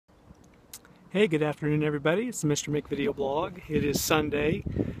Hey, good afternoon everybody. It's the Mr. Mick Video Blog. It is Sunday.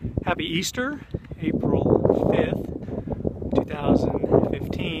 Happy Easter, April 5th,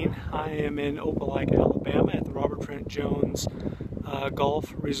 2015. I am in Opelika, Alabama at the Robert Trent Jones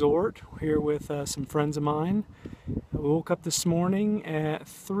Golf Resort here with some friends of mine. We woke up this morning at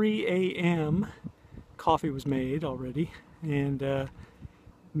 3 a.m. Coffee was made already and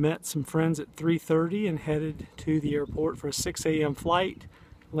met some friends at 3:30 and headed to the airport for a 6 a.m. flight.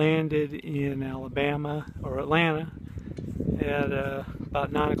 Landed in Atlanta at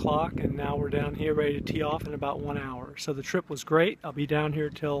about 9 o'clock, and now we're down here ready to tee off in about 1 hour. So the trip was great. I'll be down here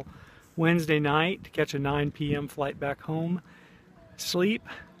till Wednesday night to catch a 9 p.m. flight back home, sleep,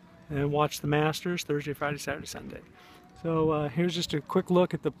 and watch the Masters Thursday, Friday, Saturday, Sunday. So here's just a quick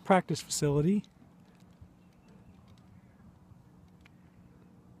look at the practice facility.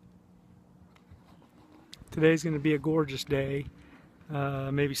 Today's going to be a gorgeous day.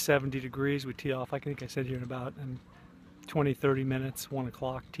 Maybe 70 degrees. We tee off, I think I said here in about 20-30 minutes, 1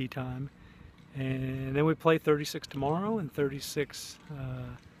 o'clock tee time. And then we play 36 tomorrow and 36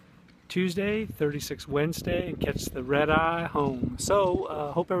 Tuesday, 36 Wednesday, and catch the red eye home.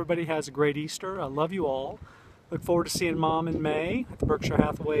 So hope everybody has a great Easter. I love you all. Look forward to seeing Mom in May at the Berkshire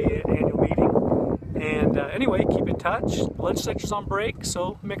Hathaway annual meeting. And anyway, keep in touch. The legislature's on break,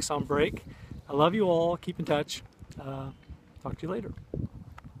 so Mick's on break. I love you all. Keep in touch. Talk to you later.